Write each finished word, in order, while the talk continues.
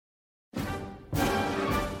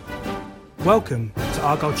Welcome to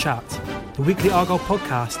Argyle Chat, the weekly Argyle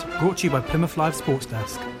podcast brought to you by Plymouth Live Sports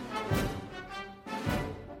Desk.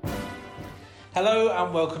 Hello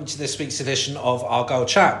and welcome to this week's edition of Argyle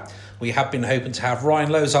Chat. We have been hoping to have Ryan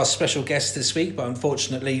Lowe as our special guest this week, but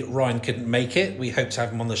unfortunately Ryan couldn't make it. We hope to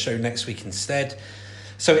have him on the show next week instead.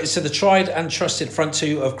 So it's to the tried and trusted front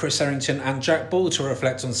two of Chris Errington and Jack Ball to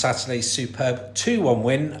reflect on Saturday's superb 2-1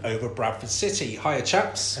 win over Bradford City. Hiya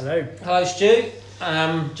chaps. Hello. Hello Stu.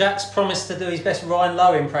 Jack's promised to do his best Ryan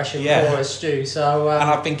Lowe impression for us, Stu. So,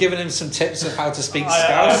 and I've been giving him some tips of how to speak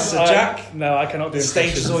Scouse. So Jack, no, I cannot do the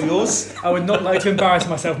stage is all yours. I would not like to embarrass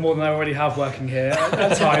myself more than I already have working here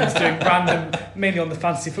at times, doing random, mainly on the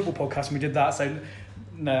fantasy football podcast when we did that. So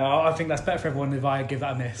no, I think that's better for everyone if I give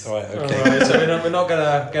that a miss. All right, okay. All right, so we're not going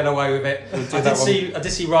to get away with it. I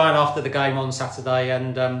did see Ryan after the game on Saturday,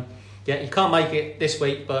 and he can't make it this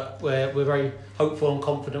week, but we're very hopeful and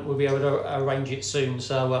confident we'll be able to arrange it soon.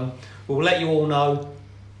 So we'll let you all know,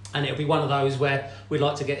 and it'll be one of those where we'd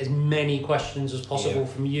like to get as many questions as possible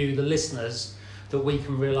from you, the listeners, that we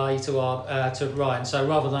can relay to Ryan. So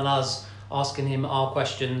rather than us asking him our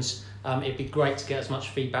questions, it'd be great to get as much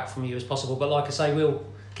feedback from you as possible. But like I say, we'll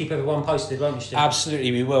keep everyone posted, won't we, Steve?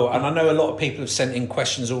 Absolutely, we will. And I know a lot of people have sent in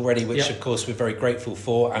questions already, which of course we're very grateful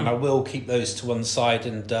for. And I will keep those to one side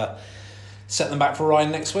and set them back for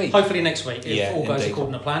Ryan next week. Hopefully next week, if all goes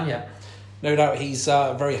according to plan, No doubt he's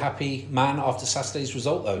a very happy man after Saturday's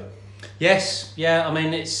result, though. Yes, I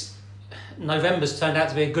mean, November's turned out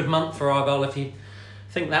to be a good month for Argyle. If you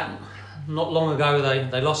think that, not long ago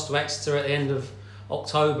they lost to Exeter at the end of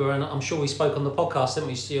October, and I'm sure we spoke on the podcast, didn't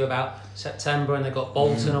we, Stu, about September, and they got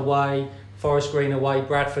Bolton away, Forest Green away,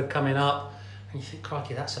 Bradford coming up, and you think,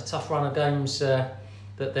 crikey, that's a tough run of games that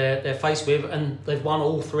they're faced with, and they've won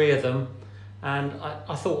all three of them. And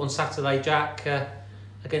I thought on Saturday, Jack,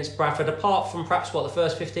 against Bradford, apart from perhaps the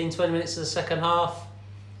first 15-20 minutes of the second half,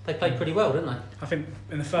 they played pretty well, didn't they? I think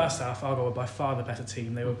in the first half, Argyle were by far the better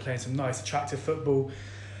team. They were playing some nice, attractive football.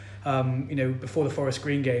 Before the Forest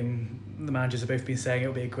Green game, the managers have both been saying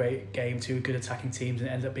it'll be a great game, two good attacking teams,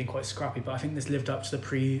 and it ended up being quite scrappy. But I think this lived up to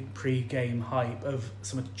the pre-game hype of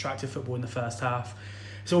some attractive football in the first half.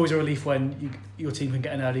 It's always a relief when your team can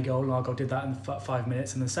get an early goal, and Argyle did that in 5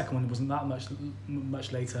 minutes, and the second one wasn't that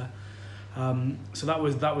much later. So that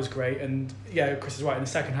was great, and Chris is right. In the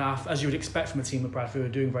second half, as you would expect from a team of Bradford who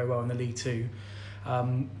are doing very well in the League Two,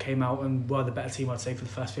 came out and were the better team, I'd say, for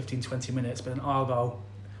the first 15-20 minutes. But then Argyle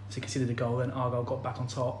conceded a goal, then Argyle got back on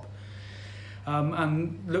top,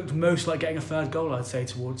 and looked most like getting a third goal, I'd say,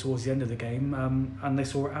 towards the end of the game, and they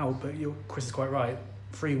saw it out. But Chris is quite right.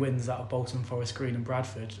 3 wins out of Bolton, Forest Green and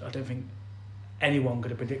Bradford. I don't think anyone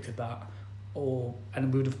could have predicted that,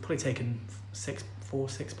 and we would have probably taken 6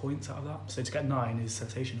 points out of that. So to get 9 is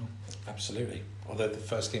sensational. Absolutely. Although the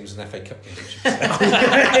first game was an FA Cup game.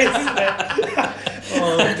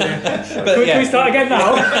 Can we start again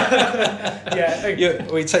now?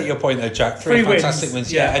 We take your point though, Jack. 3 fantastic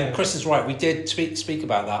wins. Yeah, and Chris is right. We did speak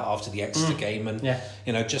about that after the Exeter game, and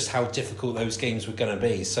just how difficult those games were going to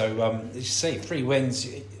be. So as you say, 3 wins,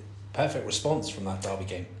 perfect response from that derby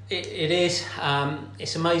game. It is.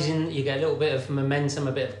 It's amazing. You get a little bit of momentum,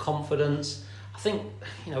 a bit of confidence. I think,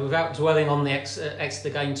 without dwelling on the Exeter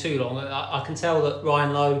game too long, I can tell that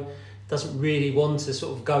Ryan Lowe doesn't really want to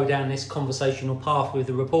sort of go down this conversational path with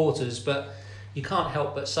the reporters, but you can't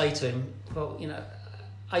help but say to him, well,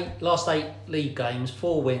 last 8 league games,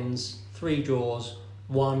 4 wins, 3 draws,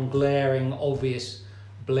 1 glaring, obvious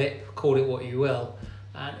blip, call it what you will.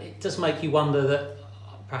 And it does make you wonder that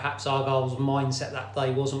perhaps Argyle's mindset that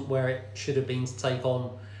day wasn't where it should have been to take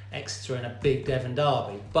on Exeter in a big Devon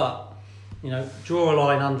derby. But draw a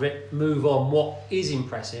line under it, move on. What is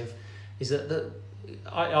impressive is that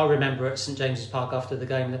I remember at St James's Park after the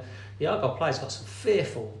game that the Argyle players got some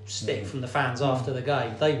fearful stick from the fans after the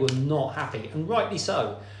game. They were not happy, and rightly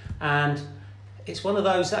so. And it's one of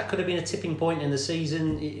those that could have been a tipping point in the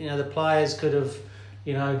season. The players could have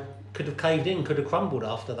caved in, could have crumbled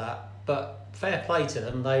after that. But fair play to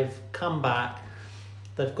them. They've come back.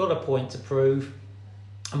 They've got a point to prove.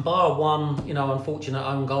 And bar one, unfortunate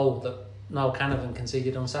own goal that Noel Canavan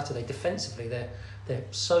conceded on Saturday, defensively they're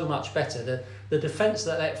so much better. The defence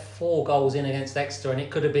that let 4 goals in against Exeter, and it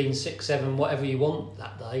could have been 6, 7, whatever you want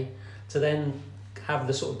that day, to then have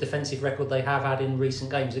the sort of defensive record they have had in recent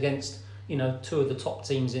games against 2 of the top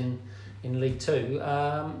teams in League Two,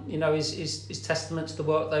 is testament to the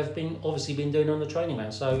work they've been doing on the training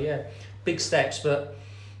ground. So big steps, but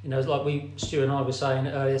like Stu and I were saying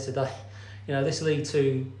earlier today, this League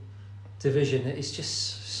Two division is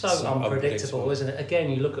just so unpredictable, isn't it? Again,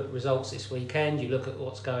 you look at results this weekend, you look at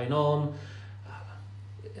what's going on.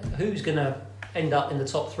 who's going to end up in the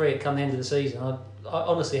top three at come the end of the season? I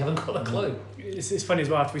honestly haven't got a clue. It's funny as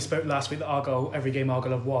well, after we spoke last week that Argyle, every game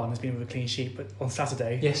Argyle have won has been with a clean sheet, but on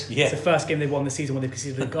Saturday, Yes. it's the first game they've won this season when they've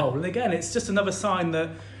conceded a goal. And again, it's just another sign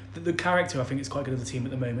that the character, I think, is quite good of the team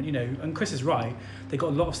at the moment. You know, and Chris is right, they got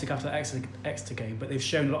a lot of stick after that Exeter game, but they've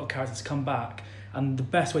shown a lot of character to come back. And the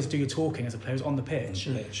best way to do your talking as a player is on the pitch.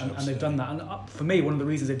 And they've done that. And for me, one of the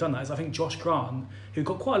reasons they've done that is I think Josh Grant, who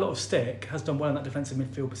got quite a lot of stick, has done well in that defensive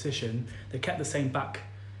midfield position. They kept the same back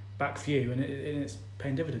view, and it's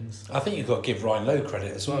paying dividends. I think you've got to give Ryan Lowe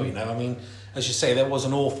credit as well. You know, I mean, as you say, there was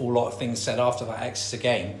an awful lot of things said after that Exeter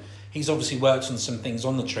game. He's obviously worked on some things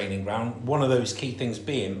on the training ground. One of those key things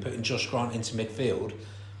being putting Josh Grant into midfield,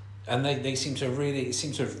 and they seem to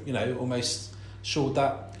have you know, almost shored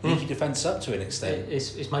that leaky defence up to an extent.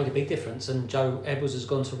 It's made a big difference, and Joe Edwards has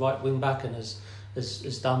gone to right wing back and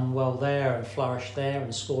has done well there and flourished there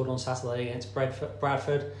and scored on Saturday against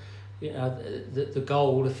Bradford. You know, the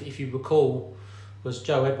goal, if you recall, was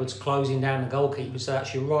Joe Edwards closing down the goalkeeper, so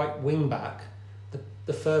actually right wing back,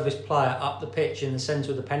 the furthest player up the pitch in the centre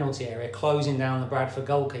of the penalty area, closing down the Bradford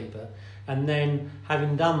goalkeeper, and then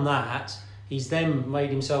having done that, he's then got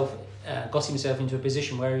himself into a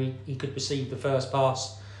position where he could receive the first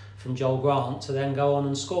pass from Joel Grant to then go on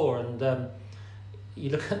and score. And you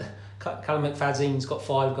look at Callum McFadzean's got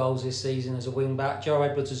 5 goals this season as a wing back. Joe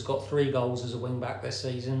Edwards has got 3 goals as a wing back this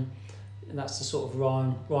season. And that's the sort of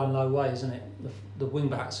Ryan Lowe way, isn't it? The wing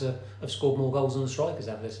backs have scored more goals than the strikers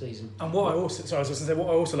have this season. And what I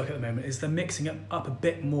also look at the moment is they're mixing it up a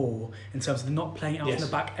bit more in terms of they're not playing out from the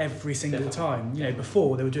back every single time. You know,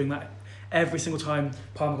 before they were doing that every single time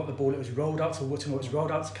Palmer got the ball, it was rolled out to Wootton or it was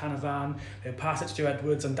rolled out to Canavan. They would pass it to Joe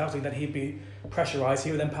Edwards, undoubtedly then he'd be pressurised,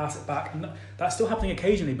 he would then pass it back. And that's still happening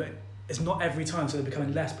occasionally, but it's not every time, so they're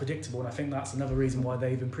becoming less predictable, and I think that's another reason why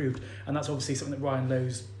they've improved. And that's obviously something that Ryan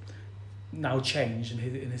Lowe's now changed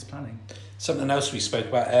in his planning. Something else we spoke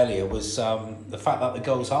about earlier was the fact that the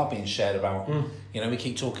goals are being shared about. You know, we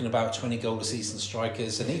keep talking about 20 goal a season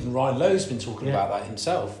strikers, and even Ryan Lowe's been talking about that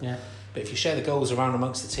himself. Yeah. But if you share the goals around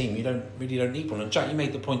amongst the team, you don't need one. And Jack, you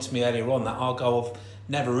made the point to me earlier on that Argyle have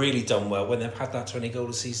never really done well when they've had that 20 goal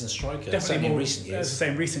a season striker. Definitely more in recent years. As I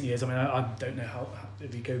say, in recent years, I mean, I don't know how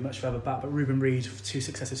if we go much further back, but Ruben Reid for 2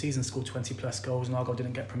 successive seasons scored 20 plus goals, and Argyle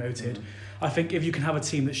didn't get promoted. I think if you can have a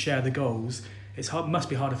team that share the goals, must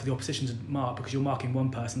be harder for the opposition to mark, because you're marking one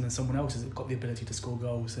person and someone else has got the ability to score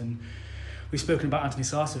goals. And we've spoken about Anthony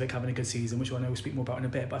Sarcevic having a good season, which I know we'll speak more about in a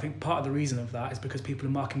bit, but I think part of the reason of that is because people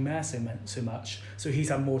are marking Mayer so much, so he's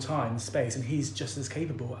had more time and space, and he's just as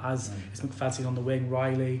capable as is McFadzean on the wing,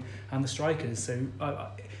 Riley and the strikers. So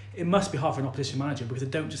it must be hard for an opposition manager, because they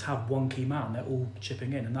don't just have one key man, they're all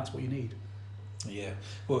chipping in, and that's what you need. Yeah.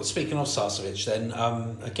 Well, speaking of Sarcevic, then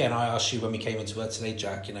again, I asked you when we came into work today,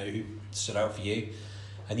 Jack, you know, who stood out for you,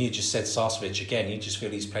 and you just said Sarcevic again. You just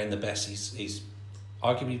feel he's playing the best he's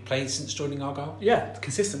arguably played since joining Argyle. Yeah,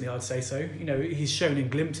 consistently, I'd say so. You know, he's shown in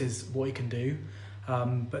glimpses what he can do,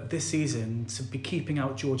 but this season to be keeping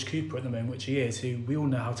out George Cooper at the moment, which he is, who we all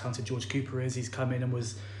know how talented George Cooper is. He's come in and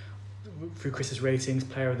was, through Chris's ratings,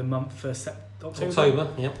 Player of the Month for October,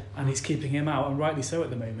 yep. And he's keeping him out, and rightly so at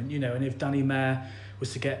the moment. You know, and if Danny Mayer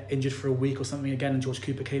was to get injured for a week or something again, and George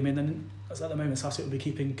Cooper came in, then at the moment Sarcevic would be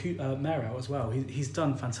keeping Mayer out as well. He's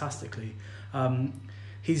done fantastically.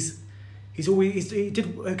 He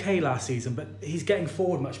did okay last season, but he's getting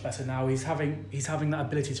forward much better now. He's having that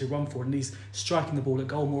ability to run forward, and he's striking the ball at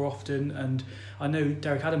goal more often. And I know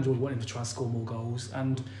Derek Adams would want him to try and score more goals,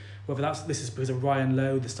 and whether this is because of Ryan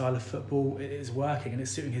Lowe, the style of football, it is working and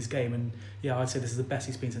it's suiting his game. And yeah, I'd say this is the best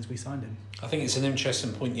he's been since we signed him. I think it's an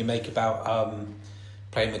interesting point you make about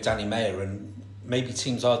playing with Danny Mayer, and maybe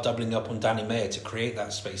teams are doubling up on Danny Mayer to create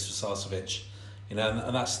that space for Sarcevic. You know,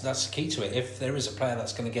 and that's the key to it. If there is a player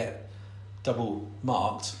that's going to get double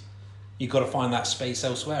marked, you've got to find that space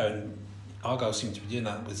elsewhere, and Argyle seems to be doing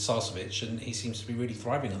that with Sarcevic, and he seems to be really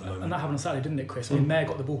thriving at the moment. And that happened on Saturday, didn't it, Chris? I mean, Mayer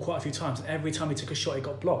got the ball quite a few times, and every time he took a shot, he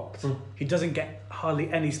got blocked. He doesn't get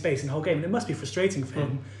hardly any space in the whole game, and it must be frustrating for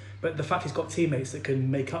him. But the fact he's got teammates that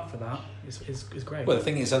can make up for that is great. Well, the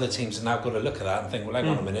thing is, other teams have now got to look at that and think, well, hang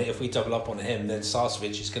on a minute, if we double up on him, then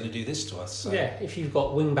Sarcevic is going to do this to us. So. Yeah, if you've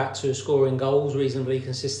got wing-backs who are scoring goals reasonably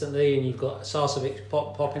consistently, and you've got Sarcevic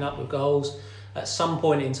popping up with goals, at some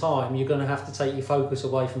point in time, you're going to have to take your focus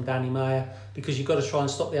away from Danny Mayer, because you've got to try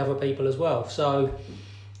and stop the other people as well. So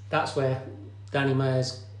that's where Danny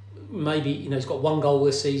Mayer's maybe, he's got 1 goal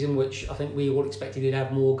this season, which I think we all expected he'd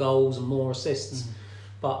have more goals and more assists.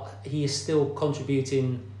 But he is still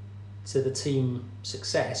contributing to the team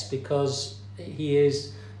success because he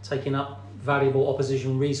is taking up valuable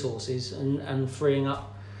opposition resources and freeing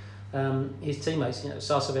up his teammates.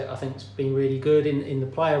 Sarcevic, I think, has been really good in the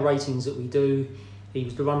player ratings that we do. He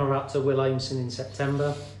was the runner-up to Will Aimson in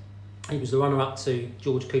September. He was the runner-up to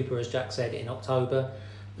George Cooper, as Jack said, in October.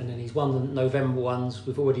 And then he's won the November ones.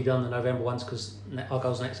 We've already done the November ones because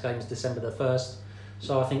Argyle's next game is December the 1st.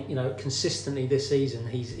 So I think, consistently this season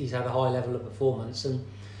he's had a high level of performance. And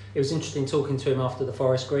it was interesting talking to him after the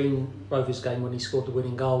Forest Green Rovers game when he scored the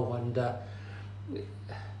winning goal. And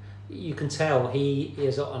you can tell he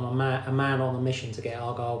is a man on a mission to get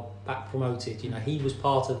Argyle back promoted. He was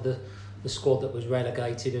part of the squad that was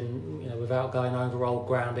relegated, and without going over old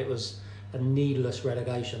ground, it was a needless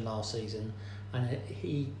relegation last season. And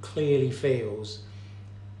he clearly feels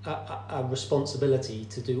a responsibility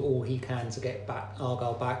to do all he can to get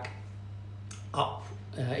Argyle back up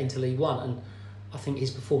into League One. And I think his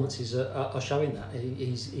performances are showing that.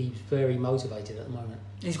 He's very motivated at the moment.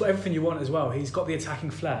 He's got everything you want as well. He's got the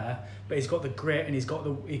attacking flair, but he's got the grit, and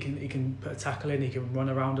he can put a tackle in. He can run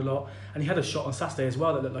around a lot, and he had a shot on Saturday as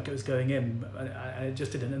well that looked like it was going in, and it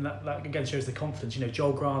just didn't. And that again shows the confidence.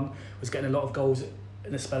 Joel Grant was getting a lot of goals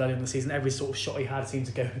in the spell earlier in the season. Every sort of shot he had seemed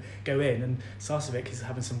to go in, and Sarcevic is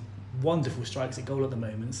having some wonderful strikes at goal at the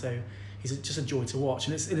moment. So he's just a joy to watch,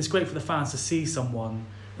 and it's great for the fans to see someone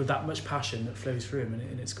with that much passion that flows through him,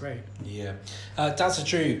 and it's great. Yeah. Dazza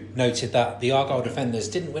Drew noted that the Argyle defenders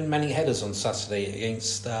didn't win many headers on Saturday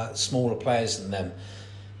against smaller players than them.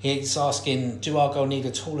 He's asking, do Argyle need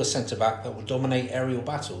a taller centre-back that will dominate aerial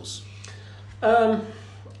battles?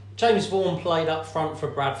 James Vaughan played up front for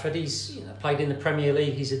Bradford. He's played in the Premier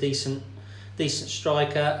League. He's a decent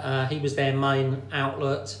striker. He was their main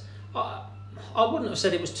outlet. I wouldn't have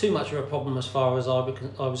said it was too much of a problem as far as I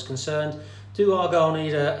was concerned. Do Argyle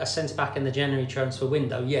need a centre-back in the January transfer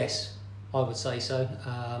window? Yes, I would say so.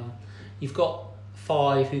 You've got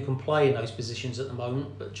 5 who can play in those positions at the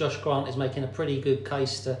moment, but Josh Grant is making a pretty good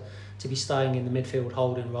case to be staying in the midfield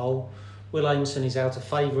holding role. Will Aimson is out of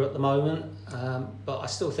favour at the moment, but I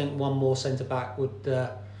still think one more centre-back would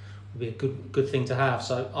be a good thing to have.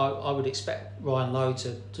 So I would expect Ryan Lowe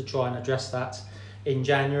to try and address that in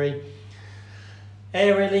January.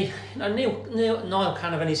 Aerially, Niall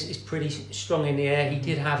Canavan is pretty strong in the air. He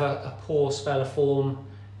did have a poor spell of form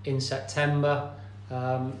in September.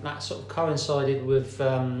 That sort of coincided with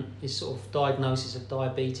his sort of diagnosis of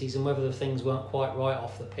diabetes, and whether the things weren't quite right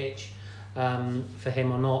off the pitch for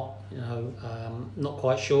him or not, not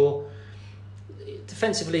quite sure.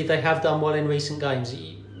 Defensively, they have done well in recent games.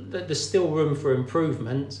 There's still room for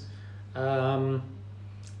improvement. Do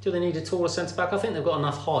they need a taller centre-back? I think they've got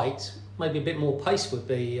enough height. Maybe a bit more pace would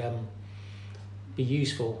be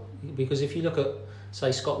useful, because if you look at,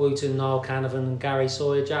 say, Scott Wooten, Niall Canavan and Gary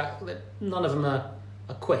Sawyer, Jack, none of them are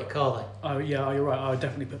quick, are they? Oh yeah, you're right. I would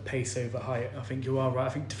definitely put pace over height. I think you are right. I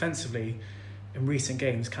think defensively, in recent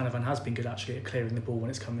games, Canavan has been good actually at clearing the ball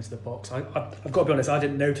when it's come into the box. I've got to be honest, I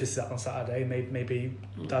didn't notice that on Saturday. Maybe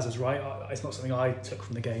Daz is right. It's not something I took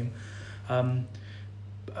from the game.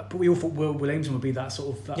 But we all thought Will Aimson would be that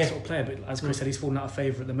sort of player. But as Chris said, he's fallen out of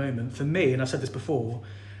favour at the moment. For me, and I've said this before,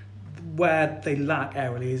 where they lack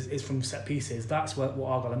aerially is from set pieces. That's what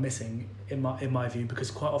Argyle are missing in my view,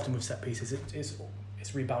 because quite often with set pieces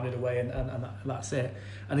it's rebounded away and that's it.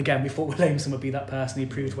 And again, we thought Will Aimson would be that person. He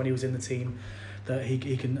proved when he was in the team that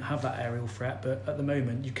he can have that aerial threat. But at the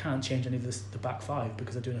moment, you can't change any of the back 5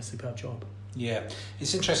 because they're doing a superb job. Yeah,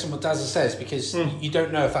 it's interesting what Dazza says, because you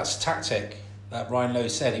don't know if that's a tactic that Ryan Lowe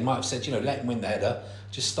said. He might have said, let him win the header,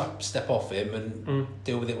 just step off him and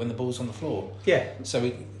deal with it when the ball's on the floor. Yeah. So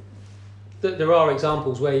there are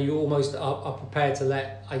examples where you almost are prepared to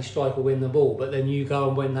let a striker win the ball, but then you go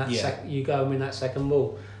and win that. You go and win that second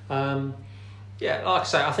ball. Like I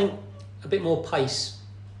say, I think a bit more pace,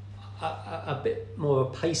 a bit more of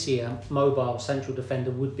a pacier, mobile central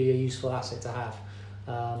defender would be a useful asset to have.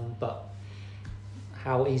 But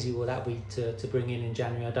how easy will that be to bring in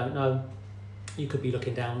January? I don't know. You could be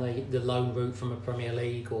looking down the loan route from a Premier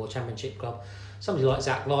League or Championship club. Somebody like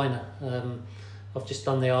Zach Liner. I've just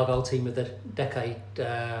done the Argyle team of the decade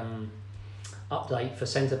update for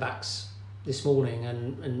centre-backs this morning,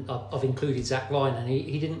 and I've included Zach Liner. And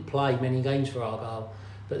he didn't play many games for Argyle,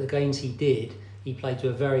 but the games he did, he played to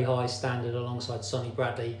a very high standard alongside Sonny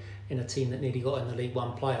Bradley in a team that nearly got in the League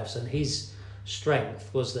One playoffs. And his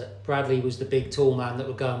strength was that Bradley was the big tall man that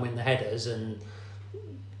would go and win the headers and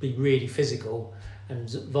be really physical, and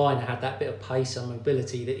Viner had that bit of pace and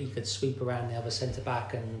mobility that he could sweep around the other centre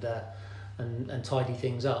back and tidy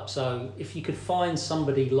things up. So if you could find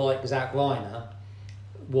somebody like Zach Viner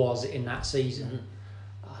was in that season,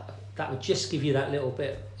 that would just give you that little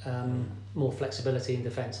bit more flexibility in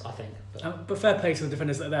defence, I think. But fair play to the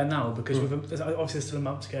defenders that are there now, because there's obviously still a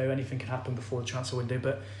month to go. Anything can happen before the transfer window.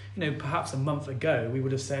 But perhaps a month ago we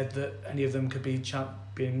would have said that any of them could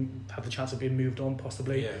have the chance of being moved on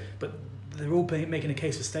possibly. Yeah. But they're all making a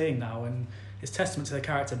case for staying now, and it's testament to their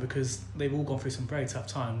character, because they've all gone through some very tough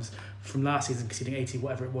times. From last season conceding 80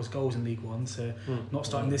 whatever it was goals in League One, to not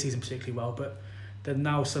starting this season particularly well, but they're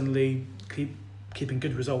now suddenly keeping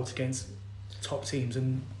good results against top teams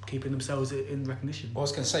and keeping themselves in recognition. Well, I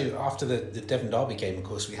was going to say, after the Devon Derby game, of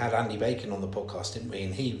course, we had Andy Bacon on the podcast, didn't we?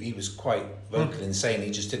 And he was quite vocal in saying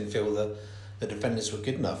he just didn't feel that the defenders were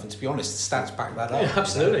good enough. And to be honest, the stats back that up. Yeah,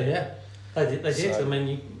 absolutely, yeah. They did. So, I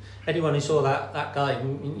mean, anyone who saw that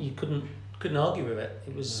game, you couldn't argue with it.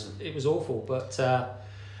 It was awful, but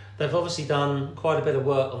they've obviously done quite a bit of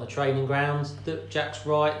work on the training ground. Jack's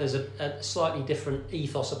right. There's a slightly different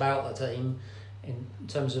ethos about the team, in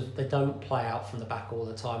terms of they don't play out from the back all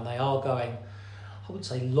the time. They are going, I wouldn't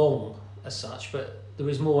say long as such, but there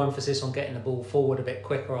is more emphasis on getting the ball forward a bit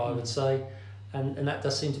quicker, I would say, and that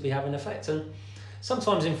does seem to be having effect. And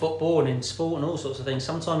sometimes in football and in sport and all sorts of things,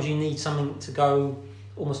 sometimes you need something to go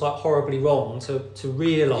almost like horribly wrong to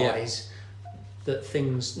realise that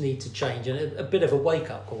things need to change, and a bit of a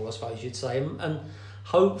wake-up call, I suppose you'd say. And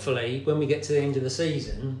hopefully when we get to the end of the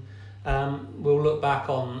season, we'll look back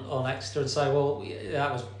on Exeter and say, well,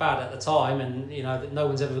 that was bad at the time, and that no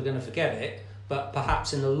one's ever going to forget it, but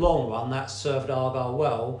perhaps in the long run that served Argyle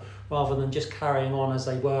well, rather than just carrying on as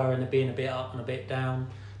they were and being a bit up and a bit down.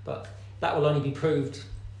 But that will only be proved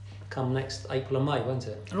come next April and May, won't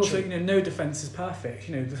it? And also, no defence is perfect.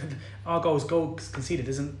 Argyle's goals conceded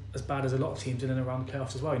isn't as bad as a lot of teams in and around the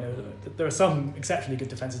playoffs as well. There are some exceptionally good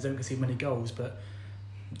defences that don't concede many goals, but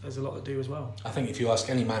there's a lot that do as well. I think if you ask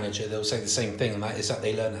any manager, they'll say the same thing, and that is that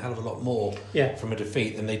they learn a hell of a lot more from a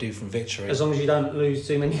defeat than they do from victory. As long as you don't lose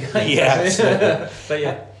too many games. Yeah, but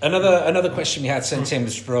yeah. Another question we had sent in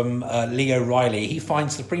was from Leo Riley. He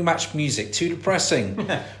finds the pre-match music too depressing.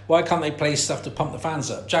 Why can't they play stuff to pump the fans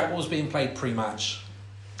up? Jack, what was being played pre-match?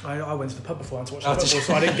 I went to the pub before to watch the football,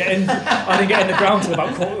 so I didn't get in. I didn't get in the ground till about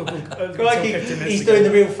He's doing the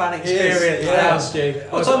real fan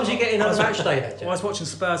experience. What time did you get in on match day then? I was watching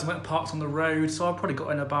Spurs and went and parked on the road, so I probably got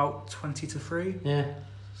in about 20 to 3. Yeah.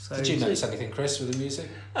 So, did you notice anything, Chris, with the music?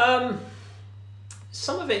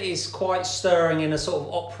 Some of it is quite stirring in a sort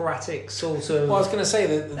of operatic sort of... Well, I was going to say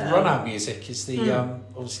the run-out music is the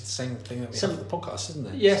obviously the same thing that we have for the podcast, isn't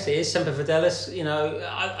it? Yes, it is, Semper Fidelis.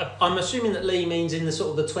 I'm assuming that Lee means in the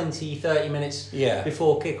sort of the 20-30 minutes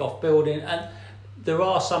before kick-off building. And there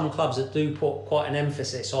are some clubs that do put quite an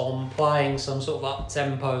emphasis on playing some sort of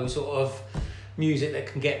up-tempo sort of music that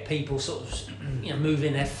can get people sort of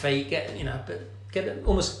moving their feet, get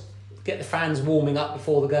the fans warming up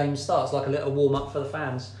before the game starts, like a little warm-up for the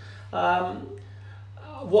fans.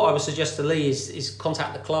 What I would suggest to Lee is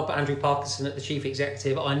contact the club, Andrew Parkinson at the Chief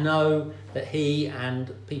Executive. I know that he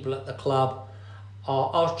and people at the club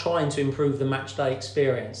are trying to improve the match day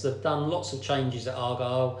experience. They've done lots of changes at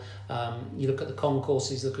Argyle. You look at the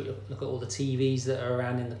concourses, look at all the TVs that are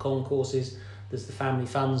around in the concourses. There's the family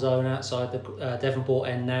fun zone outside the Devonport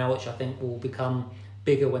end now, which I think will become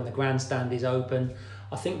bigger when the grandstand is open.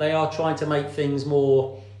 I think they are trying to make things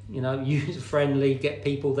more, user-friendly, get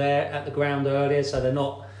people there at the ground earlier, so they're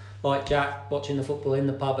not like Jack watching the football in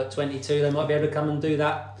the pub at 22. They might be able to come and do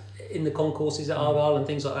that in the concourses at Argyle and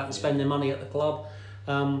things like that, and spend their money at the club.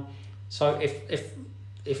 So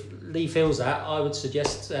if Lee feels that, I would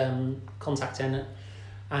suggest contacting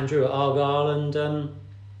Andrew at Argyle, and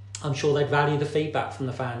I'm sure they'd value the feedback from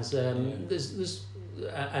the fans. There's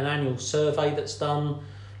an annual survey that's done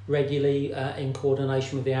regularly in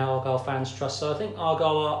coordination with the Argyle Fans Trust. So I think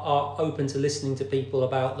Argyle are open to listening to people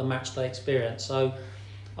about the match day experience. So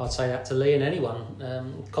I'd say that to Lee and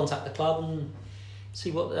anyone. Contact the club and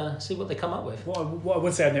see what they come up with. What I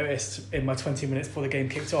would say I noticed in my 20 minutes before the game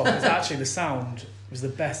kicked off is actually the sound was the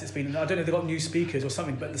best it's been. I don't know if they got new speakers or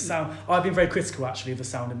something, but the sound, I've been very critical actually of the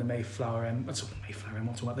sound in the Mayflower end. I'm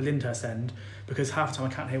talking about the Lyndhurst end, because half the time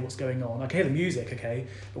I can't hear what's going on. I can hear the music, okay,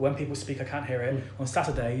 but when people speak I can't hear it. On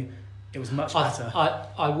Saturday it was much better.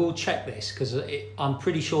 I will check this, because I'm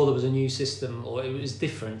pretty sure there was a new system, or it was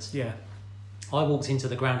different. Yeah. I walked into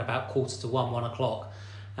the ground about 1:45, 1 o'clock,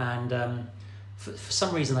 and for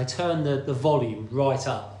some reason they turned the volume right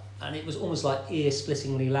up, and it was almost like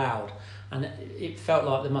ear-splittingly loud, and it felt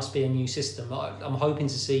like there must be a new system. I'm hoping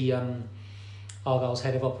to see Argyle's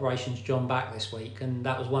head of operations, John, back this week, and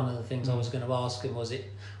that was one of the things I was going to ask him.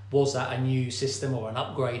 Was that a new system or an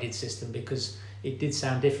upgraded system? Because it did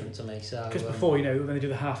sound different to me. So because before, when they do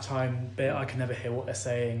the halftime bit, I can never hear what they're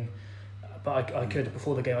saying. but I could,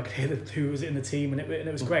 before the game, I could hear who was in the team, and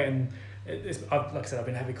it was great. And like I said, I've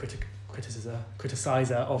been a heavy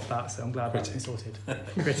criticizer of that, so I'm glad that's been sorted.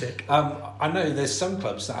 Critic. I know there's some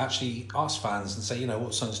clubs that actually ask fans and say,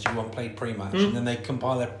 what songs do you want played pre-match, and then they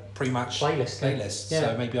compile their pre-match playlist. Yeah.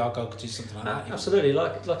 So maybe Argyle could do something like that. Absolutely.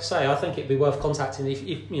 Like I say, I think it'd be worth contacting if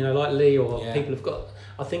like Lee or people have got.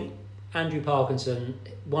 I think Andrew Parkinson,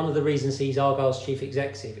 one of the reasons he's Argyle's chief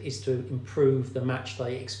executive is to improve the match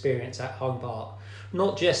day experience at Home Park.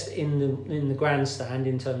 Not just in the grandstand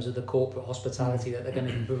in terms of the corporate hospitality that they're going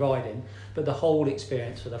to be providing, but the whole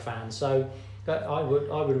experience for the fans. So I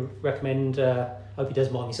would recommend. I hope he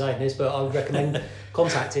doesn't mind me saying this, but I would recommend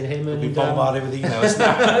contacting him. And be bombarded with emails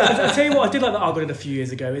now. I'll tell you what I did like that Argyle did a few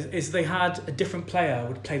years ago is they had a different player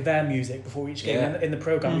would play their music before each game. And in the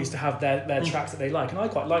programme, used to have their tracks that they like, and I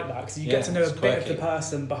quite like that because you get to know a bit of the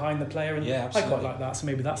person behind the player, and I quite like that. So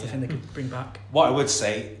maybe that's the thing they could bring back. What I would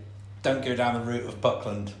say, don't go down the route of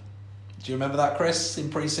Buckland. Do you remember that, Chris, in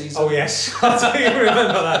pre-season? Oh yes, I do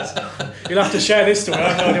remember that. You'll have to share this story. I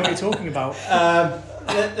have no idea what you're talking about.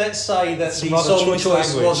 Let's say that the song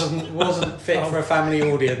choice wasn't fit for a family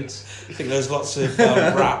audience. I think there's lots of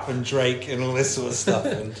rap and Drake and all this sort of stuff,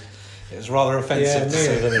 and it was rather offensive to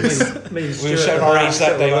say the least. We were showing our age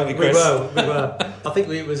that day, weren't we, Chris? We were. I think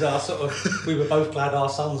it was our we were both glad our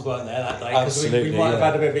sons weren't there that day, because we might have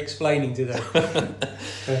had a bit of explaining to do.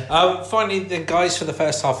 Finally, then, guys, for the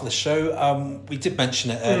first half of the show, we did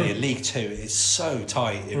mention it earlier. League Two is so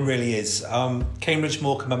tight; it really is. Cambridge,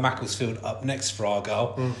 Morecambe, and Macclesfield up next for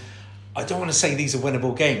Argyle. I don't want to say these are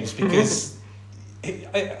winnable games because,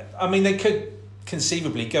 I mean, they could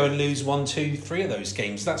conceivably go and lose 1, 2, 3 of those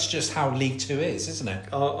games. That's just how League Two is, isn't it?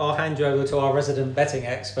 I'll hand you over to our resident betting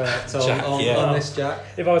expert on this, Jack.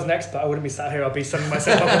 If I was an expert, I wouldn't be sat here. I'd be sunning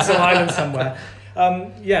myself up on some island somewhere.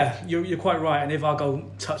 You're quite right. And if Argyle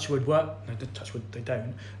they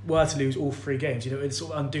don't, were to lose all 3 games, it'd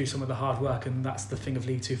sort of undo some of the hard work, and that's the thing of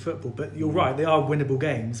League Two football. But you're right, they are winnable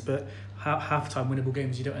games, but half the time winnable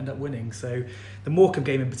games you don't end up winning. So the Morecambe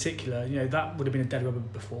game in particular, that would have been a dead rubber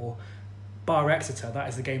before. Bar Exeter, that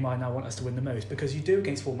is the game I now want us to win the most, because you do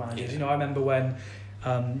against 4 managers. I remember when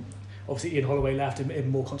obviously Ian Holloway left in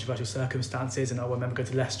more controversial circumstances, and I remember going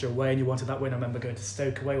to Leicester away and you wanted that win. I remember going to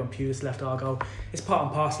Stoke away when Pulis left Argyle. It's part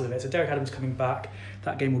and parcel of it. So Derek Adams coming back,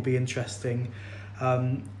 that game will be interesting.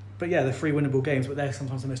 But yeah, they're 3 winnable games, but they're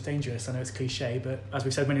sometimes the most dangerous. I know it's cliche, but as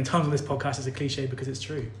we've said many times on this podcast, it's a cliche because it's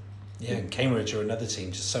true. Yeah, and Cambridge are another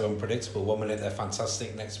team just so unpredictable. 1 minute they're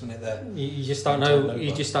fantastic, next minute they're... You just don't know.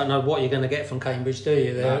 You just don't know what you're going to get from Cambridge, do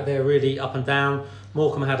you? They're really up and down.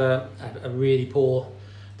 Morecambe had a really poor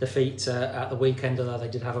defeat at the weekend, although they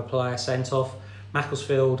did have a player sent off.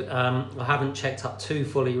 Macclesfield, I haven't checked up too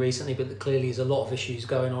fully recently, but clearly there's a lot of issues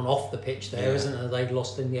going on off the pitch there, isn't there? They've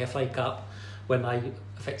lost in the FA Cup when they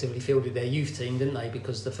effectively fielded their youth team, didn't they?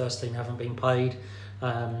 Because the first team haven't been paid.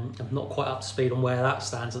 I'm not quite up to speed on where that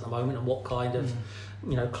stands at the moment and what kind of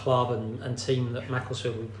club and team that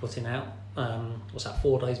Macclesfield will be putting out. What's that,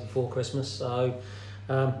 4 days before Christmas? So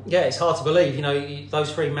it's hard to believe.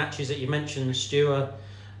 Those 3 matches that you mentioned, Stu,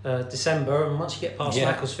 December, and once you get past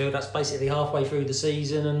Macclesfield, that's basically halfway through the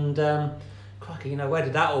season, and crikey, where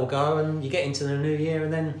did that all go? And you get into the new year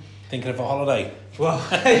and then thinking of a holiday. Well,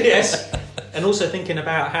 yes, and also thinking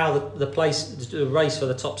about how the race for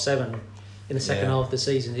the top 7 in the second half of the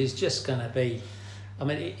season is just going to be. I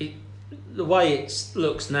mean, the way it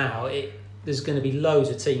looks now, there's going to be loads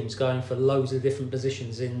of teams going for loads of different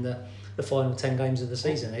positions in the final 10 games of the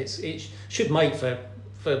season. It should make for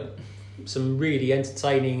some really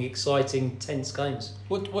entertaining, exciting, tense games.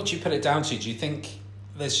 What do you put it down to? Do you think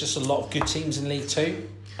there's just a lot of good teams in League Two?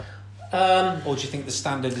 Or do you think the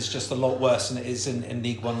standard is just a lot worse than it is in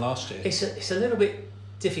League One last year? It's a little bit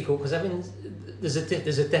difficult because there's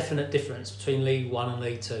a definite difference between League One and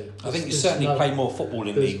League Two. I think you certainly play more football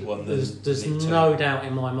in League One than there's League no Two. doubt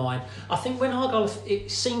in my mind. I think when Argyle,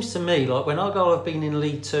 it seems to me like when Argyle have been in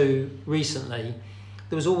League Two recently,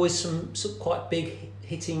 there was always some quite big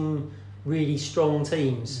hitting, really strong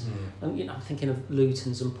teams, and I'm thinking of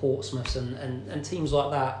Luton's and Portsmouth's and teams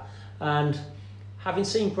like that. And having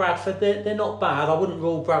seen Bradford, they're not bad. I wouldn't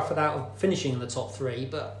rule Bradford out of finishing in the top 3,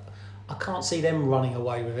 but I can't see them running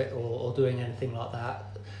away with it or doing anything like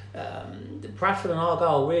that. Bradford and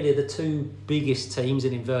Argyle really are the 2 biggest teams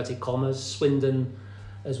in inverted commas. Swindon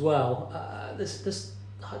as well.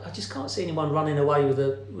 I just can't see anyone running away with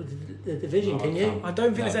the division. Can you? I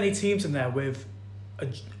don't think there's any teams in there with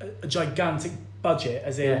a gigantic budget.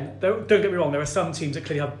 As in, don't get me wrong, there are some teams that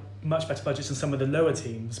clearly have much better budgets than some of the lower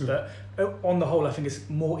teams, but on the whole I think it's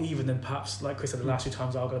more even than perhaps, like Chris said, the last 2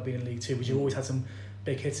 times Argyle have been in League Two, which you've always had some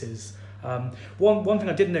big hitters. One thing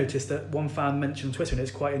I did notice that one fan mentioned on Twitter, and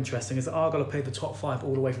it's quite interesting, is that Argyle have played the top 5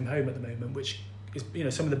 all the way from home at the moment, which is,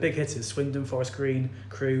 some of the big hitters, Swindon, Forest Green,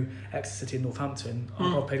 Crewe, Exeter City and Northampton.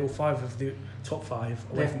 Argyle played all 5 of the top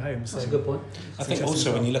 5 away from home. So that's a good point. I think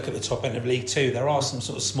also when you look at the top end of League Two, there are some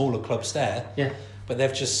sort of smaller clubs there. Yeah. But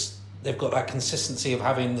they've got that consistency of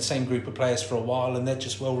having the same group of players for a while, and they're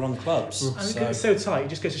just well-run clubs. And it's so tight. It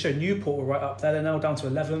just goes to show Newport were right up there. They're now down to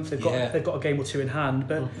 11th. They've got a game or two in hand,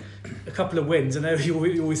 but a couple of wins. I know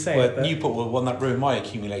you always say it. But Newport were one that ruined my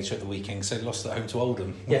accumulator at the weekend, so they lost at home to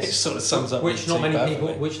Oldham. Yes. Which sort of sums up which not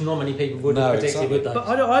many people would have predicted, would they? But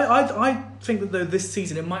I think that though this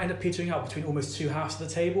season it might end up petering out between almost 2 halves of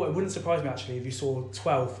the table. It wouldn't surprise me actually if you saw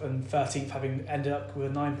 12th and 13th having ended up with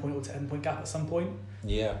a 9-point or 10-point gap at some point.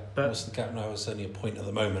 Yeah, but what's the gap now? It's only a point at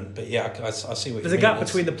the moment, but yeah, I see what you mean. There's a gap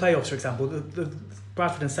between the playoffs, for example. The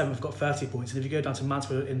Bradford in 7th have got 30 points, and if you go down to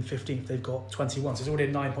Mansfield in 15th, they've got 21. So there's already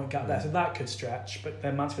a 9-point gap there, so that could stretch. But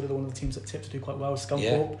then Mansfield are one of the teams that tip to do quite well.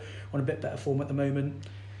 Scunthorpe on a bit better form at the moment.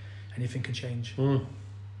 Anything can change.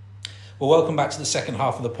 Well, welcome back to the second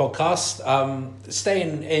half of the podcast.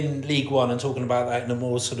 Staying in League One and talking about that in a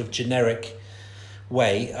more sort of generic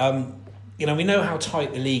way. We know how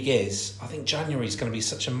tight the league is. I think January is going to be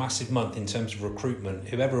such a massive month in terms of recruitment.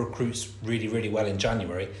 Whoever recruits really, really well in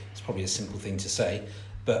January, it's probably a simple thing to say,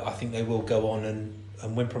 but I think they will go on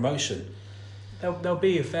and win promotion. There'll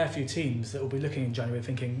be a fair few teams that will be looking in January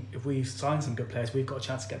thinking, if we sign some good players, we've got a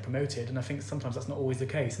chance to get promoted. And I think sometimes that's not always the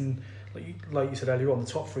case. And like you said earlier on, the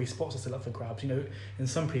top 3 spots are still up for grabs. In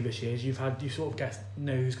some previous years, you sort of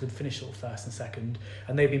know who's going to finish sort of first and second,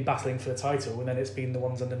 and they've been battling for the title, and then it's been the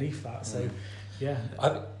ones underneath that. So, yeah.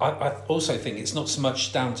 I also think it's not so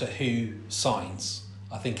much down to who signs.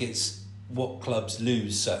 I think it's what clubs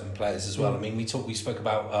lose certain players as well. I mean, we spoke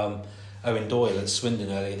about Owen Doyle at Swindon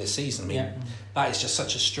earlier this season. I mean, that is just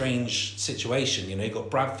such a strange situation. You've got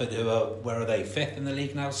Bradford, who are, where are they, 5th in the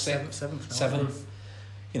league now? Seventh.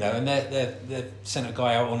 And they've sent a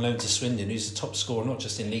guy out on loan to Swindon who's the top scorer, not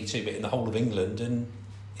just in League Two, but in the whole of England. And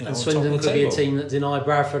Swindon could be a team that deny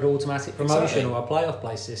Bradford automatic promotion or a playoff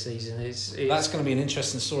place this season. That's going to be an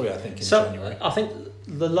interesting story, I think, in January. I think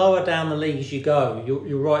the lower down the leagues you go,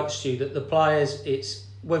 you're right, Stu, that the players, it's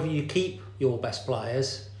whether you keep your best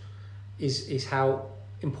players is how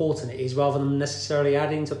important it is, rather than necessarily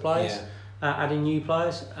adding to players, adding new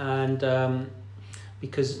players. And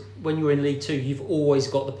because when you're in League Two, you've always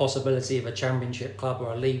got the possibility of a Championship club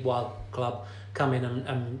or a League One club coming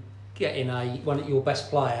and getting your best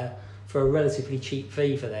player for a relatively cheap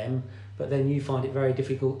fee for them, but then you find it very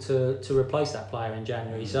difficult to replace that player in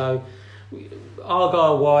January. So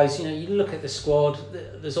Argyle-wise, you look at the squad,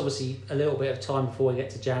 there's obviously a little bit of time before we get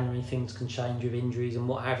to January, things can change with injuries and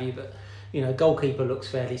what have you, but goalkeeper looks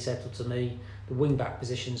fairly settled to me, the wing-back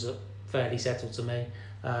positions look fairly settled to me,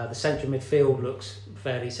 the central midfield looks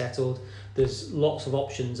fairly settled, there's lots of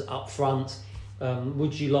options up front.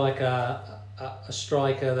 Would you like a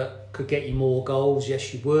striker that could get you more goals?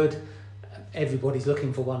 Yes, you would. Everybody's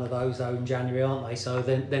looking for one of those though in January, aren't they? So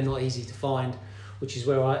they're not easy to find, which is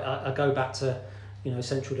where I go back to,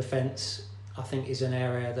 central defence. I think is an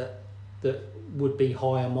area that would be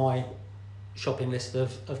high on my shopping list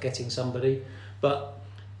of getting somebody. But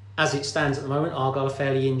as it stands at the moment, Argyle are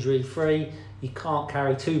fairly injury free. You can't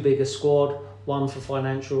carry too big a squad. One, for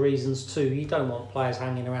financial reasons. Two, you don't want players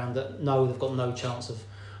hanging around that know they've got no chance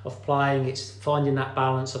of playing. It's finding that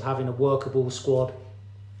balance of having a workable squad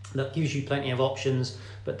that gives you plenty of options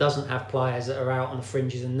but doesn't have players that are out on the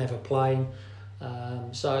fringes and never playing.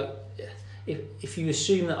 So if you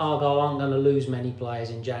assume that Argyle aren't going to lose many players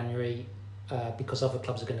in January because other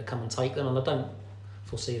clubs are going to come and take them, and I don't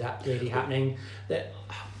foresee that really happening, that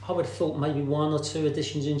I would have thought maybe 1 or 2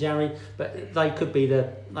 additions in January, but they could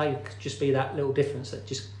just be that little difference that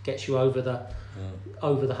just gets you over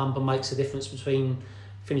the hump and makes a difference between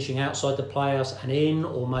finishing outside the playoffs and in,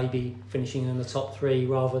 or maybe finishing in the top 3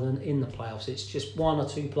 rather than in the playoffs. It's just 1 or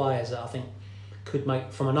 2 players that I think could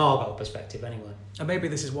make, from an Argyle perspective anyway. And maybe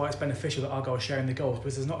this is why it's beneficial that Argyle is sharing the goals,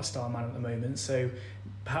 because there's not a star man at the moment. So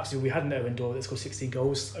perhaps if we had an Owen Doyle that scored 16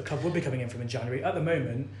 goals, a club would be coming in from in January. At the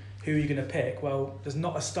moment, who are you going to pick? Well, there's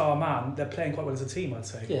not a star man. They're playing quite well as a team, I'd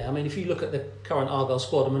say. Yeah, I mean, if you look at the current Argyle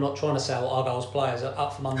squad, and we're not trying to sell Argyle's players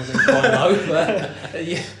up from under them quite low, but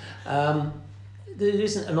there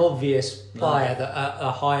isn't an obvious player that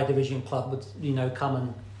a higher division club would, come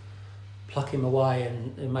and pluck him away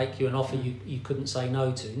and make you an offer you couldn't say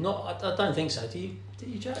no to. I don't think so. Do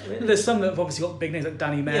you, Jack? Really? There's some that have obviously got big names like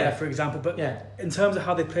Danny Mayer, for example, but in terms of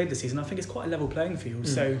how they played this season, I think it's quite a level playing field.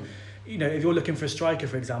 So, if you're looking for a striker,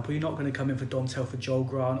 for example, you're not going to come in for Dom Telford, Joel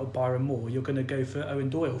Grant or Byron Moore. You're going to go for Owen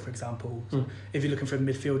Doyle, for example. If you're looking for a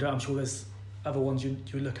midfielder, I'm sure there's other ones you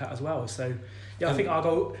look at as well. So, I think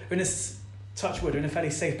Argyle are in are in a fairly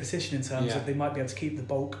safe position in terms of they might be able to keep the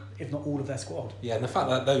bulk, if not all, of their squad. Yeah, and the fact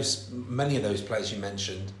that many of those players you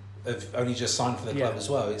mentioned have only just signed for the club as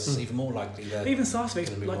well, it's even more likely that... Even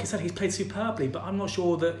Sarcevic, like I said, he's played superbly, but I'm not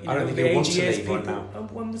sure that, I don't think the he'll age want to he is, leave right now.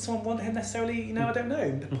 Does someone want him necessarily? I don't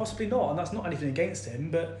know. Possibly not, and that's not anything against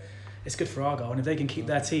him, but it's good for Argyle, and if they can keep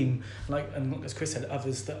their team, and as Chris said,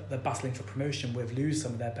 others that they're battling for promotion with lose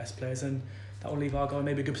some of their best players, and that will leave Argyle in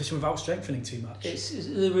maybe a good position without strengthening too much.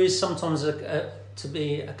 There is sometimes a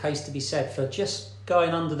case to be said for just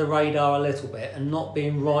going under the radar a little bit and not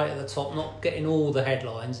being right at the top, not getting all the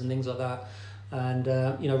headlines and things like that. And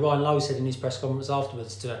Ryan Lowe said in his press conference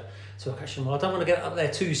afterwards to a question, well, I don't want to get up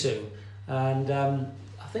there too soon. And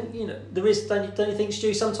I think there is. Don't you think,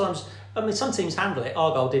 Stu? Sometimes, some teams handle it.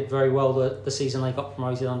 Argyle did very well the season they got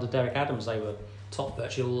promoted under Derek Adams. They were top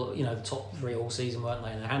virtually, the top 3 all season, weren't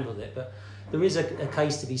they? And they handled it. But there is a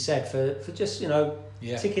case to be said for just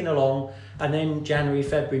ticking along, and then January,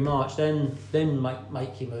 February, March, then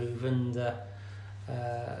make your move, and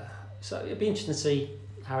so it'd be interesting to see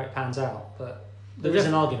how it pans out. But there is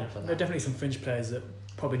an argument for that. There are definitely some fringe players that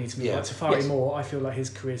probably need to move. Like Tafari Moore, I feel like his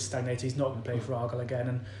career's stagnated. He's not going to play for Argyle again,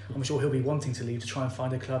 and I'm sure he'll be wanting to leave to try and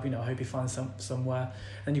find a club. I hope he finds somewhere.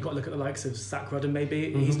 And you've got to look at the likes of Zach Rudden.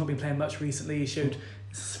 Maybe he's not been playing much recently. He showed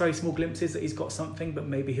very small glimpses that he's got something, but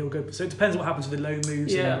maybe he'll go. So it depends what happens with the loan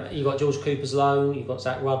moves. Yeah, you've got George Cooper's loan, you've got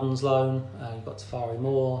Zach Rudden's loan, you've got Tafari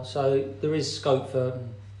Moore. So there is scope for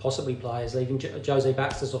possibly players leaving. Jose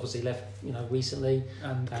Baxter's obviously left, recently.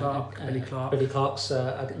 And Billy Clark. Billy Clark's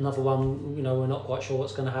another one. We're not quite sure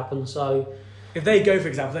what's going to happen. So if they go, for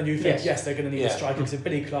example, then you think yes they're going to need a striker. Because if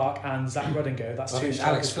Billy Clark and Zach Rudden go, that's two.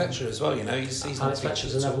 Alex Fletcher as well. He's Alex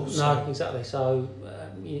Fletcher's another. No, exactly. So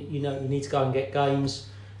you need to go and get games.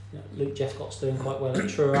 Luke Jeffcott's doing quite well at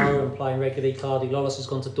Truro and playing regularly. Cardi Lawless has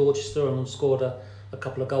gone to Dorchester and scored a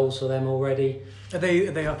couple of goals for them already. Are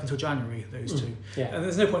they up until January, those two? Yeah. And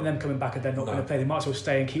there's no point in them coming back and they're not going to play. They might as well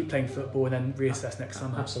stay and keep playing football and then reassess next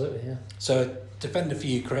summer. Absolutely, yeah. So, defender for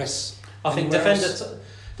you, Chris? I think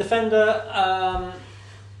defender.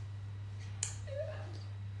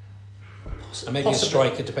 And maybe possibly a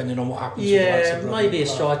striker, depending on what happens. Yeah, with the maybe a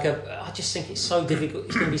striker. I just think it's so difficult.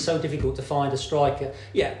 It's going to be so difficult to find a striker.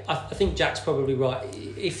 Yeah, I think Jack's probably right.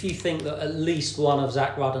 If you think that at least one of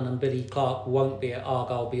Zach Rudden and Billy Clark won't be at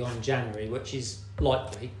Argyle beyond January, which is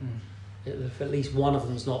likely, if at least one of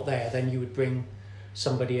them's not there, then you would bring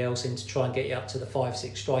somebody else in to try and get you up to the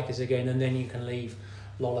 5-6 strikers again, and then you can leave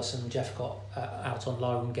Lawless and Jeffcott out on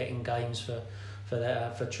loan, getting games for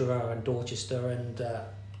Truro and Dorchester and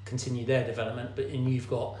continue their development. But you've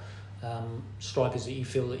got strikers that you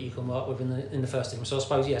feel that you can work with in the first team. So I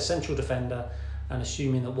suppose central defender, and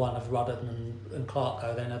assuming that one of Rudden and Clark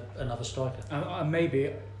go, then another striker. And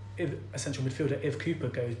maybe a central midfielder if Cooper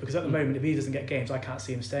goes, because at the moment if he doesn't get games, I can't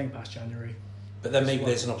see him staying past January. But then maybe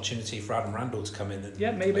there's an opportunity for Adam Randall to come in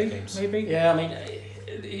and maybe. Yeah, I mean,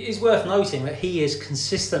 it's worth noting that he is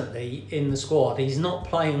consistently in the squad. He's not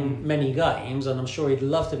playing many games, and I'm sure he'd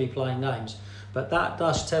love to be playing games. But that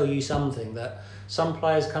does tell you something, that some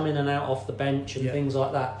players come in and out off the bench and things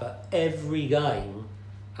like that. But every game,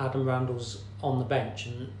 Adam Randall's on the bench,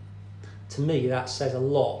 and to me that says a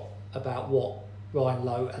lot about what Ryan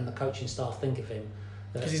Lowe and the coaching staff think of him.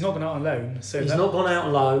 Because he's not gone out on loan. He's not gone out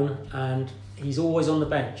on loan, and he's always on the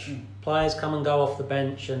bench. Players come and go off the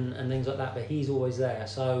bench and things like that, but he's always there.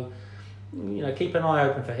 So, keep an eye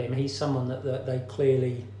open for him. He's someone that they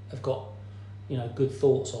clearly have got, good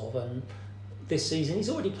thoughts of. And this season, he's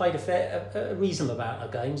already played a reasonable amount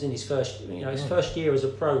of games in his first year as a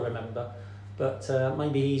pro. Remember, but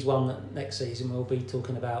maybe he's one that next season we'll be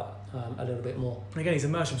talking about a little bit more. And again, he's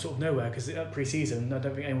emerged from sort of nowhere, because at pre-season I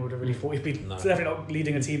don't think anyone would have really thought he'd be definitely not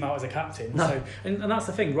leading a team out as a captain. No. So, and that's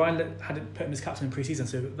the thing, Ryan had put him as captain in pre-season,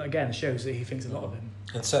 so that again shows that he thinks a lot of him.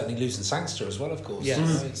 And certainly losing Sangster as well, of course.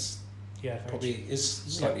 Yes. It's probably is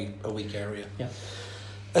slightly a weak area. Yeah.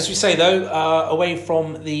 As we say though, away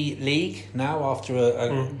from the league now after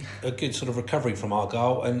a good sort of recovery from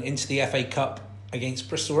Argyle, and into the FA Cup against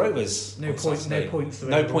Bristol Rovers. No points.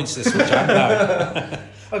 No points this weekend. No.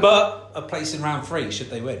 But a place in round 3 should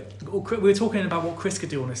they win. We were talking about what Chris could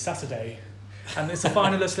do on this Saturday, and it's the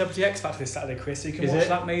final of Celebrity X Factor this Saturday, Chris. So you can watch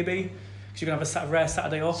that maybe, because you're gonna have a rare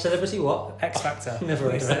Saturday off. Celebrity what? X Factor.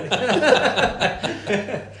 Never heard of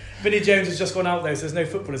it. Vinnie Jones has just gone out though, so there's no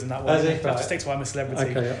footballers in that one. Has he? I have to stick to I'm a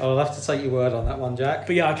celebrity. Okay, I'll have to take your word on that one, Jack.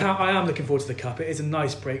 But yeah, I am looking forward to the cup. It is a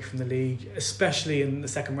nice break from the league, especially in the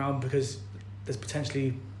second round, because there's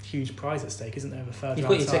potentially huge prize at stake, isn't there? The third You've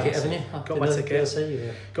round got your ticket, haven't you? Got my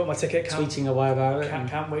ticket. Got my ticket. Tweeting away about it.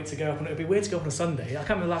 Can't wait to go up on it. It'd be weird to go up on a Sunday. I can't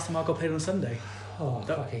remember the last time Argyle played on a Sunday. Oh,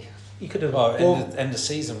 fucky. You could have. Well, end of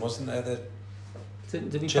season, wasn't there?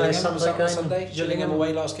 Did he play a Sunday game? Sunday? Gillingham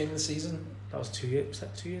away last game of the season. That was 2 years. Was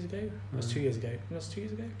that 2 years ago? That was 2 years ago. That was 2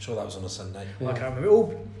 years ago. Sure, that was on a Sunday. Yeah. I can't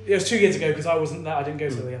remember. It was 2 years ago because I wasn't there. I didn't go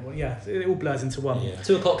to the end one. Yeah, it all blurs into one. Yeah.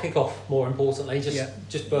 2 o'clock kickoff. More importantly,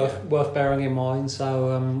 just worth bearing in mind.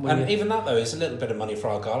 So and even that though is a little bit of money for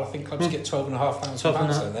Argyle. I think clubs get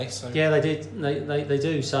 £12,500, don't they? So. Yeah, they did. They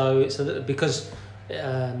do. So it's a little, because.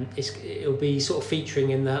 It'll be sort of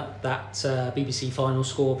featuring in that BBC Final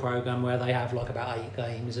Score programme where they have like about 8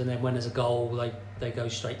 games, and then when there's a goal they go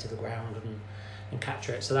straight to the ground and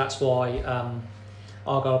capture it. So that's why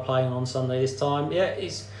Argyle are playing on Sunday this time. Yeah,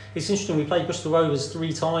 it's interesting. We played Bristol Rovers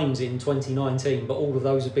 3 times in 2019, but all of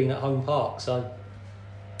those have been at home park. So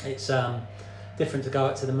it's different to go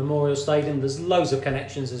out to the Memorial Stadium. There's loads of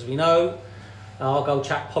connections, as we know. Argyle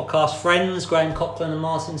Chat podcast friends, Graham Coughlin and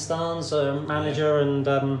Martin Starnes, manager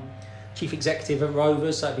and chief executive at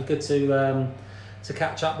Rovers. So it'd be good to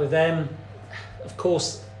catch up with them. Of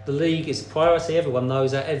course, the league is a priority. Everyone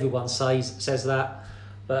knows that. Everyone says that.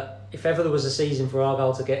 But if ever there was a season for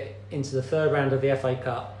Argyle to get into the third round of the FA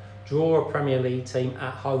Cup, draw a Premier League team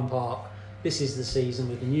at home park, this is the season,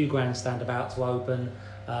 with the new grandstand about to open,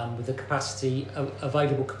 with the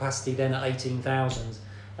available capacity then at 18,000.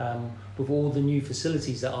 With all the new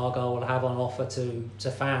facilities that Argyle will have on offer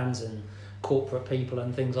to fans and corporate people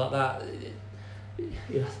and things like that,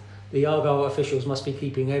 the Argyle officials must be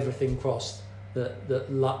keeping everything crossed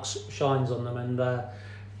that Lux shines on them. And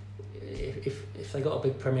if they got a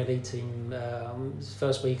big Premier League team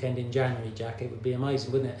first weekend in January, Jack, it would be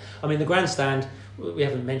amazing, wouldn't it? I mean, the grandstand, we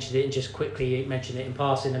haven't mentioned it, and just quickly mention it in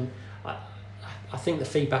passing, and I think the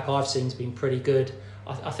feedback I've seen has been pretty good.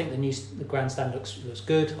 I think the grandstand looks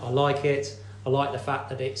good. I like it. I like the fact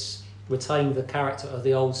that it's retained the character of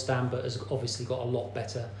the old stand, but has obviously got a lot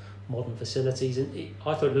better modern facilities. And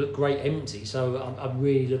I thought it looked great empty, so I'm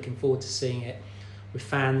really looking forward to seeing it with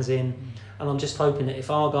fans in. And I'm just hoping that if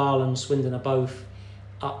Argyle and Swindon are both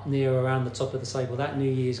up near around the top of the table, that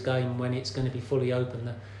New Year's game, when it's going to be fully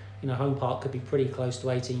open, home park could be pretty close to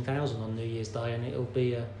 18,000 on New Year's Day, and it'll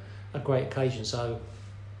be a great occasion. So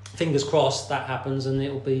fingers crossed that happens, and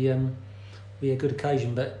it'll be a good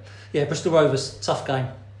occasion. But yeah, Bristol Rovers, tough game.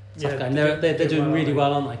 Game. They're doing really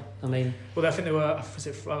well, aren't they? I mean, well, I think they were. I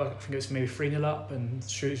think it was maybe 3-0 up, and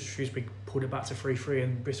Shrewsbury pulled it back to 3-3,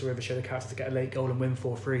 and Bristol Rovers showed the character to get a late goal and win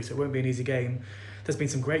 4-3. So it won't be an easy game. There's been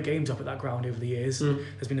some great games up at that ground over the years.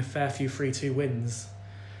 There's been a fair few 3-2 wins,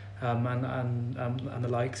 and the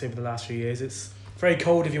likes over the last few years. It's very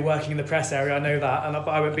cold if you're working in the press area, I know that, but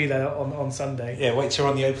I won't be there on Sunday. Yeah, wait till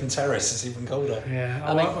you're on the open terrace, it's even colder.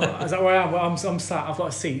 Yeah, is that where I am? Well, I'm sat, I've got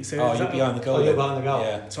a seat. So you're behind the goal. Oh, you're behind the goal.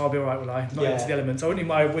 Yeah. So I'll be alright, will I? Not into the elements. I won't need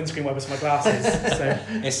my windscreen wipers for my glasses.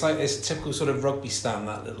 So it's a typical sort of rugby stand,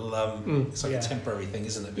 that little, it's like a temporary thing,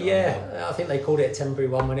 isn't it? Yeah, I think they called it a temporary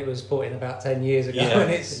one when it was put in about 10 years ago. Yeah,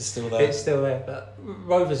 and it's still there. It's still there. But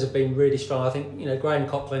Rovers have been really strong. I think, Graham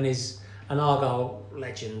Coughlin is an Argyle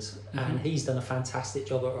legend, and he's done a fantastic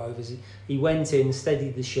job at Rovers. He went in,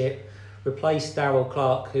 steadied the ship, replaced Darryl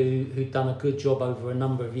Clark, who'd done a good job over a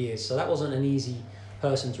number of years. So that wasn't an easy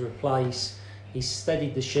person to replace. He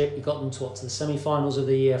steadied the ship. He got them to the semi-finals of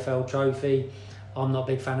the EFL Trophy. I'm not a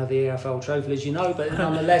big fan of the EFL Trophy, as you know, but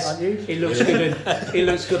nonetheless, it looks good. It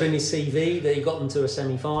looks good in his CV that he got them to a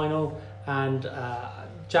semi-final. And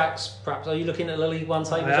Jack's, perhaps, are you looking at the League One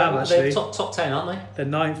table? I am, They're top 10, aren't they? They're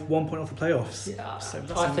 9th, 1 point off the playoffs. Yeah,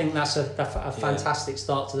 I think that's a fantastic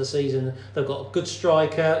start to the season. They've got a good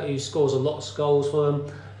striker who scores a lot of goals for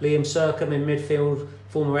them. Liam Sercombe in midfield,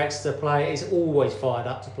 former Exeter player, is always fired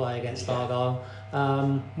up to play against Argyle.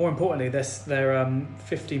 More importantly, they're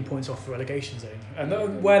 15 points off the relegation zone,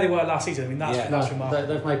 and where they were last season. I mean, that's remarkable.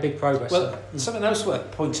 They've made big progress. Well, something else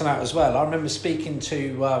worth pointing out as well. I remember speaking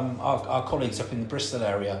to our colleagues up in the Bristol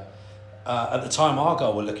area. At the time,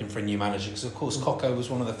 Argyle were looking for a new manager because, of course, Coco was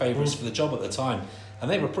one of the favourites for the job at the time. And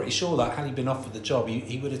they were pretty sure that had he been offered the job,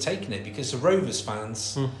 he would have taken it, because the Rovers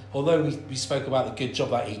fans, although we spoke about the good job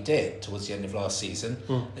that he did towards the end of last season,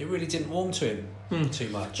 they really didn't warm to him too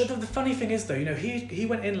much. But the funny thing is, though, he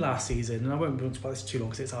went in last season, and I won't talk about this too long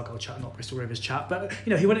because it's Argyle chat, not Bristol Rovers chat. But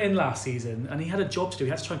he went in last season and he had a job to do. He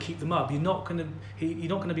had to try and keep them up. You're not going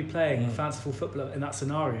to be playing fanciful football in that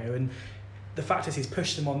scenario, and the fact is he's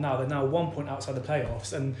pushed them on now. They're now 1 point outside the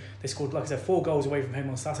playoffs, and they scored, like I said, 4 goals away from home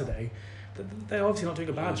on Saturday. They're obviously not doing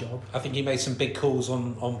a bad job. I think he made some big calls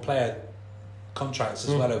on player contracts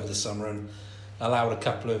as well over the summer, and allowed a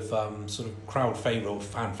couple of sort of crowd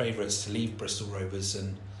fan favourites to leave Bristol Rovers,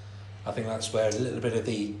 and I think that's where a little bit of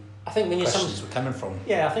the questions were coming from.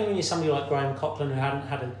 Yeah, I think when you're somebody like Graham Copeland, who hadn't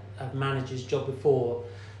had a manager's job before,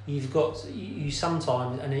 you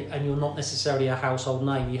sometimes, and you're not necessarily a household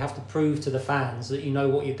name, you have to prove to the fans that you know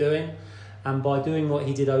what you're doing. And by doing what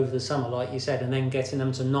he did over the summer, like you said, and then getting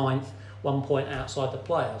them to 9th, 1 point outside the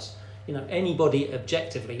playoffs, anybody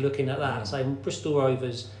objectively looking at that and saying Bristol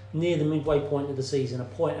Rovers near the midway point of the season, a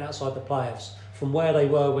point outside the playoffs from where they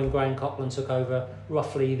were when Graham Copeland took over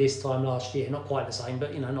roughly this time last year. Not quite the same,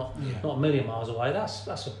 but not a million miles away.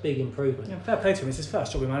 That's a big improvement. Yeah, fair play to him. It's his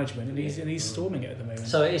first job in management, and he's storming it at the moment.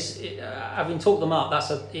 So having talked them up,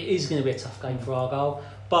 it is going to be a tough game for Argyle.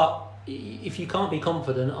 But if you can't be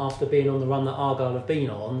confident after being on the run that Argyle have been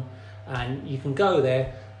on, and you can go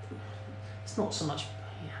there, it's not so much.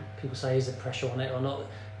 People say, is there pressure on it or not?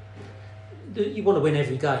 You want to win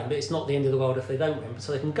every game, but it's not the end of the world if they don't win.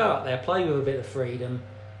 So they can go out there, play with a bit of freedom,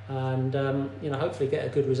 and hopefully get a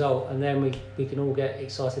good result. And then we can all get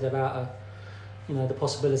excited about the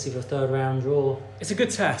possibility of a third round draw. It's a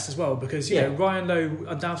good test as well, because Ryan Lowe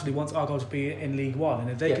undoubtedly wants Argyle to be in League One,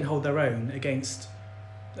 and if they can hold their own against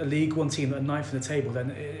a League One team that are 9th in the table,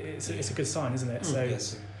 then it's a good sign, isn't it? So.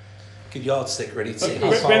 Yes. Good yardstick, really.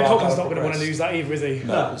 Graham Copeland's not going to want to lose that either, is he?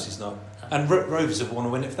 No, of course he's not. And Rovers will want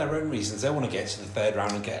to win it for their own reasons. They want to get to the third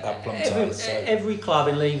round and get that plum title. Every club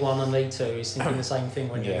in League One and League Two is thinking the same thing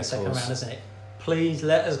when you're in the second round, isn't it? Please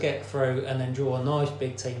let us get through and then draw a nice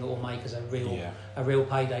big team that will make us a real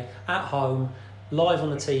payday at home, live on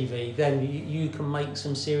the TV. Then you can make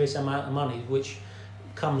some serious amount of money, which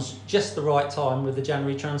comes just the right time with the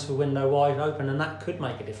January transfer window wide open, and that could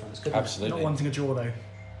make a difference. Absolutely. Not wanting a draw though.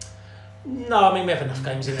 No, we have enough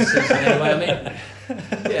games in the season anyway.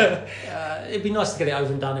 It'd be nice to get it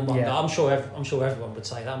over and done in one day. I'm sure everyone would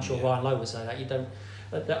say that. I'm sure Ryan Lowe would say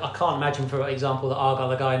that. I can't imagine, for example, that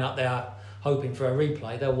Argyle are going up there hoping for a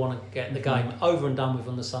replay. They'll want to get the game over and done with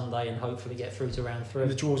on the Sunday and hopefully get through to round 3.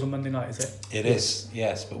 And the draw's on Monday night, is it? It is,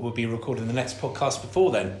 yes. But we'll be recording the next podcast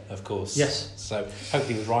before then, of course. Yes. So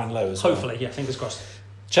hopefully with Ryan Lowe as well. Hopefully, fingers crossed.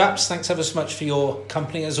 Chaps, thanks ever so much for your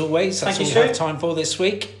company as always. That's all we have time for this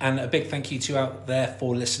week. And a big thank you to you out there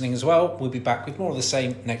for listening as well. We'll be back with more of the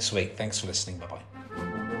same next week. Thanks for listening. Bye-bye.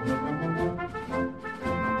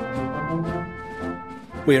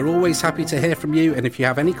 We are always happy to hear from you, and if you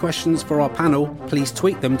have any questions for our panel, please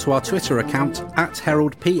tweet them to our Twitter account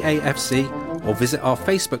 @HeraldPAFC or visit our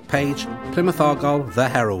Facebook page, Plymouth Argyle The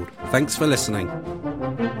Herald. Thanks for listening.